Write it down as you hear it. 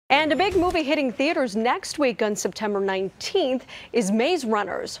And a big movie hitting theaters next week on September 19th is Maze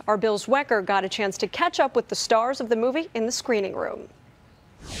Runners. Our Bill Zwecker got a chance to catch up with the stars of the movie in the screening room.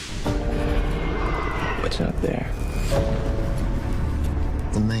 What's up there?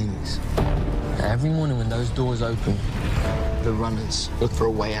 The maze. Every morning when those doors open, the runners look for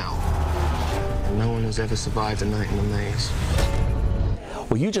a way out. And no one has ever survived a night in the maze.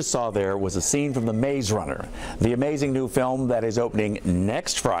 What you just saw there was a scene from The Maze Runner, the amazing new film that is opening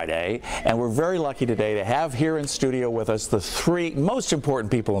next Friday. And we're very lucky today to have here in studio with us the three most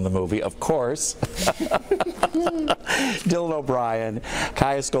important people in the movie, of course. Dylan O'Brien,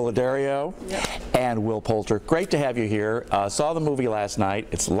 Kaya Scodelario, and Will Poulter. Great to have you here. Saw the movie last night.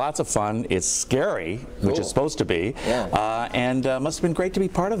 It's lots of fun. It's scary, which it's supposed to be. And must have been great to be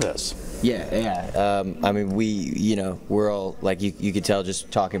part of this. Yeah. I mean, we're all, like, you could tell just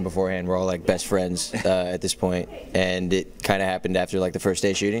talking beforehand, we're all like best friends at this point, and it kind of happened after like the first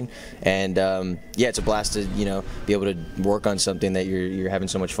day shooting, and yeah, it's a blast to be able to work on something that you're having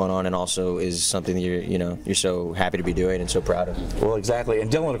so much fun on, and also is something that you're so happy to be doing and so proud of. Well, exactly.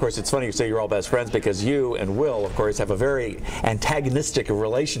 And Dylan, of course, it's funny you say you're all best friends, because you and Will, of course, have a very antagonistic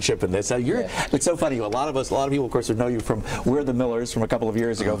relationship in this. It's so funny. A lot of people, of course, would know you from We're the Millers from a couple of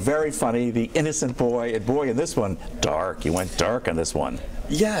years ago. Very funny, the innocent boy, and boy, in this one, dark. You went dark on this one.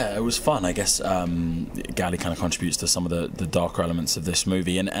 Yeah, it was fun. I guess Glade kind of contributes to some of the darker elements of this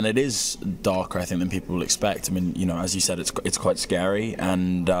movie, and it is darker, I think, than people will expect. I mean, as you said, it's quite scary,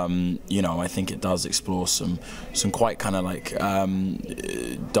 and I think it does explore some quite kind of like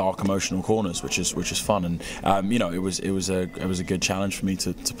dark emotional corners, which is fun, and it was a good challenge for me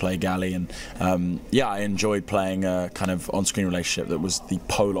to play Glade, and yeah, I enjoyed playing a kind of on-screen relationship that was the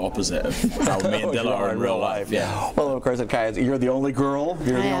polar opposite of how me and Dylan are in real life. Yeah. Well, of course, Kaya, you're the only girl.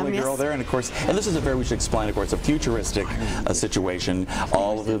 You're the only girl there, and of course, and this is we should explain, of course, a futuristic situation.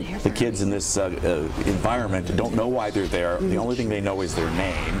 All of the kids in this environment don't know why they're there. The only thing they know is their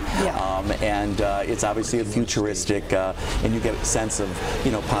name. And it's obviously a futuristic, and you get a sense of,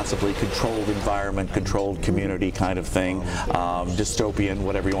 possibly controlled environment, controlled community kind of thing, dystopian,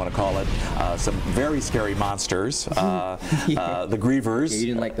 whatever you want to call it. Some very scary monsters, the grievers. Yeah, you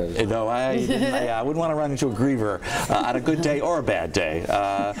didn't like those. No, I wouldn't want to run into a griever on a good day or a bad day.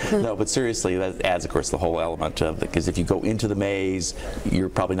 No, but seriously, that adds, of course, the whole element of because if you go into the maze, you're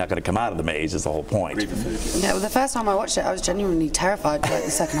probably not going to come out of the maze. Is the whole point. Yeah, well, the first time I watched it, I was genuinely terrified. Like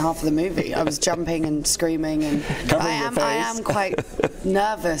the second half of the movie, I was jumping and screaming, and I am quite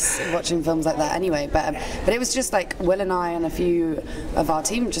nervous watching films like that anyway. But it was just like Will and I and a few of our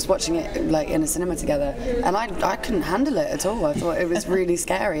team just watching it like in a cinema together, and I couldn't handle it at all. I thought it was really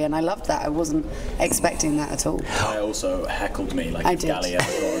scary, and I loved that. I wasn't expecting that at all. I also heckled me like I did. Glade ever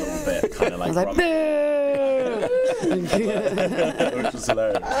got a little bit kind of like. I was like, which was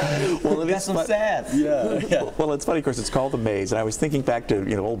hilarious. Well, it is some sass. Yeah. Well, it's funny, of course, it's called The Maze, and I was thinking back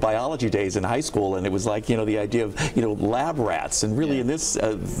to old biology days in high school, and it was like the idea of lab rats, and really in this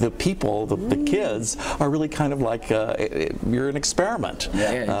the people, the kids are really kind of like you're an experiment.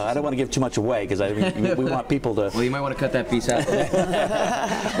 I don't want to give too much away because we want people to. Well, you might want to cut that piece out.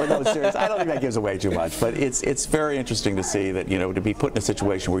 But no, seriously, I don't think that gives away too much. But it's very interesting to see that to be put in a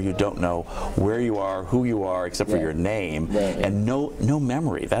situation where you don't know where you are, who you are, except for your name, and no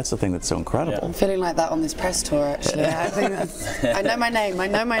memory. That's the thing that's so incredible. I'm feeling like that on this press tour, actually. I think I know my name. I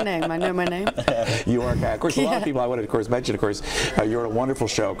know my name. I know my name. You are, of course. A lot of people I want to, of course, mention. Of course, you're in a wonderful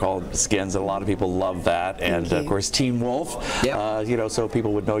show called Skins, and a lot of people love that. And of course, Teen Wolf. So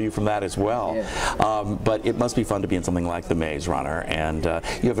people would know you from that as well. But it must be fun to be in something like The Maze Runner. And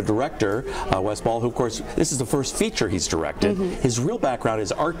you have a director, Wes Ball, who, of course, this is the first feature he's directed. His real background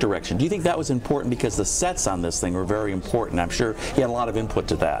is art direction. Do you think that was important because the sets on this thing were very important? I'm sure he had a lot of input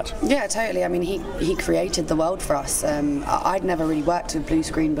to that. Yeah, totally. I mean, he created the world for us. I'd never really worked with blue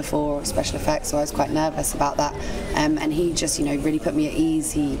screen before, or special effects, so I was quite nervous about that. And he just, really put me at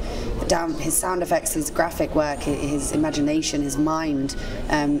ease. His sound effects, his graphic work, his imagination, his mind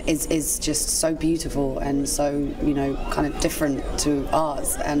is just so beautiful and so kind of different to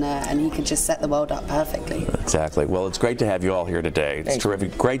ours, and he could just set the world up perfectly. Exactly. Well, it's great to have you all here today. It's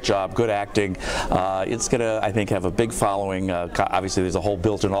terrific. Great job. Good acting. It's going to, I think, have a big following. Obviously, there's a whole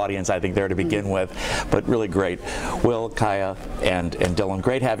built-in audience, I think, there to begin with, but really great. Will, Kaya, and Dylan,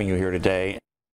 great having you here today.